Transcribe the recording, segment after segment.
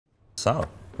So,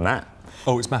 Matt.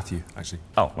 Oh, it's Matthew, actually.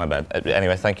 Oh, my bad.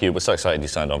 Anyway, thank you. We're so excited you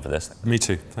signed on for this. Me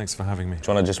too. Thanks for having me.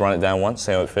 Do you want to just run it down once,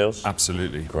 see how it feels?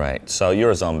 Absolutely. Great. So, you're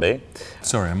a zombie.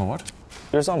 Sorry, I'm a what?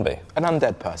 You're a zombie. An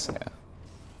undead person. Yeah.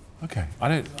 Okay.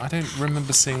 I don't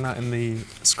remember seeing that in the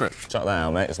script. Check that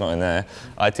out, mate. It's not in there.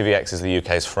 ITVX is the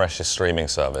UK's freshest streaming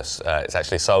service. It's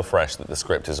actually so fresh that the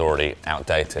script is already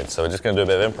outdated, so we're just going to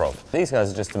do a bit of improv. These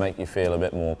guys are just to make you feel a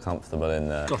bit more comfortable in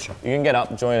there. Gotcha. You can get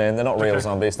up, join in. They're not real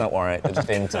zombies, don't worry. They're just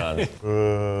interns.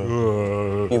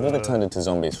 You've never turned into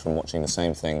zombies from watching the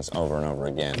same things over and over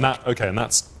again. Okay, and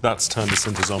that's turned us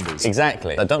into zombies.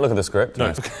 Exactly. Don't look at the script.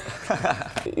 No.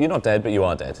 You're not dead, but you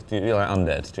are dead. You're like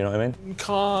undead. Do you know what I mean?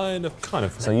 Kind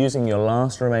of. So using your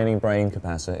last remaining brain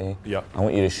capacity, Yep. I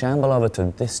want you to shamble over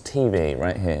to this TV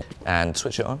right here and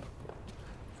switch it on.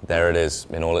 There it is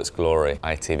in all its glory,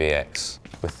 ITVX,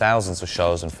 with thousands of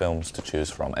shows and films to choose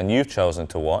from. And you've chosen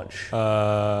to watch...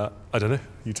 I don't know.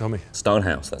 You tell me.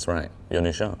 Stonehouse, that's right. Your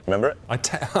new show. Remember it? I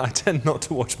tend not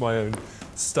to watch my own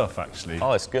stuff, actually.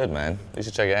 Oh, it's good, man. You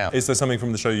should check it out. Is there something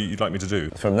from the show you'd like me to do?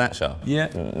 From that show? Yeah.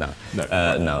 No.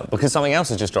 No. No, because something else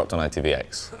has just dropped on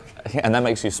ITVX. And that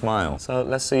makes you smile. So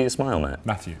let's see you smile, Matt.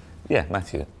 Matthew. Yeah,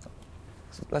 Matthew.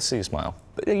 Let's see you smile.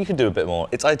 But you can do a bit more.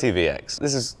 It's ITVX.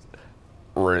 This is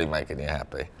really making you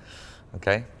happy.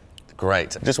 Okay?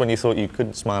 Great. Just when you thought you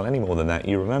couldn't smile any more than that,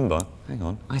 you remember, hang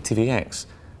on, ITVX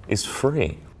is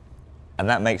free. And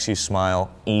that makes you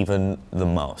smile even the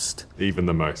most. Even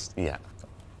the most. Yeah.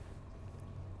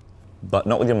 But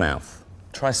not with your mouth.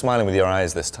 Try smiling with your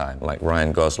eyes this time, like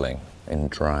Ryan Gosling in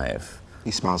Drive. He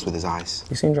smiles with his eyes.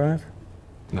 You seen Drive?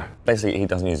 No. Basically, he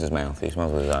doesn't use his mouth, he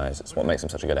smiles with his eyes. It's what makes him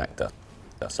such a good actor.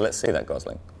 So let's see that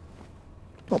Gosling.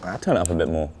 Not bad. Turn it up a bit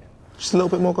more. Just a little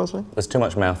bit more Gosling. There's too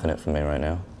much mouth in it for me right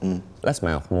now. Less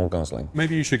mouth, more Gosling.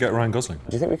 Maybe you should get Ryan Gosling.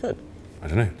 Do you think we could? I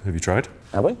don't know. Have you tried?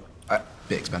 Have we?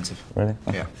 Bit expensive. Really?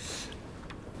 Oh. Yeah.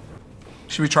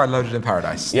 Should we try Loaded in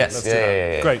Paradise? Yes,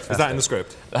 yeah. Great. Is that in the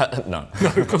script? No. No,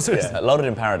 of course it is. Loaded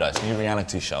in Paradise, new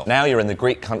reality show. Now you're in the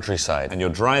Greek countryside and you're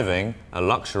driving a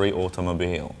luxury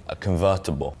automobile, a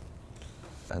convertible.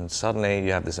 And suddenly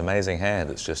you have this amazing hair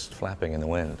that's just flapping in the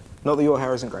wind. Not that your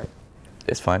hair isn't great.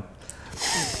 It's fine.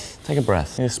 Take a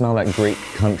breath. You smell that Greek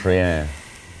country air.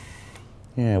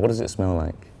 Yeah, what does it smell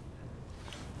like?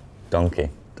 Donkey,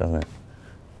 doesn't it?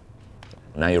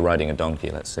 Now you're riding a donkey,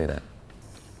 let's see that.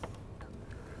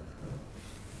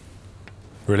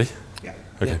 Really? Yeah.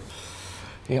 Okay. You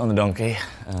get on the donkey.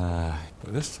 Like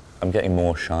this? I'm getting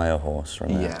more Shire horse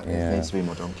from that. Yeah, it needs to be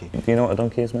more donkey. Do you know what a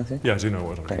donkey is, Matthew? Yeah, I do know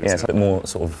what I'm doing. Yeah, it's a bit more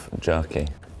sort of jerky.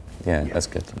 Yeah, that's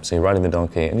good. So you're riding the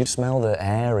donkey and you smell the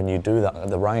air and you do that,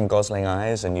 the Ryan Gosling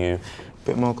eyes and you...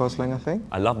 Bit more Gosling, I think.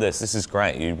 I love this. This is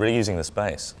great. You're really using the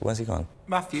space. Where's he gone?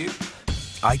 Matthew.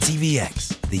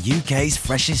 ITVX, the UK's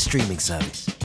freshest streaming service.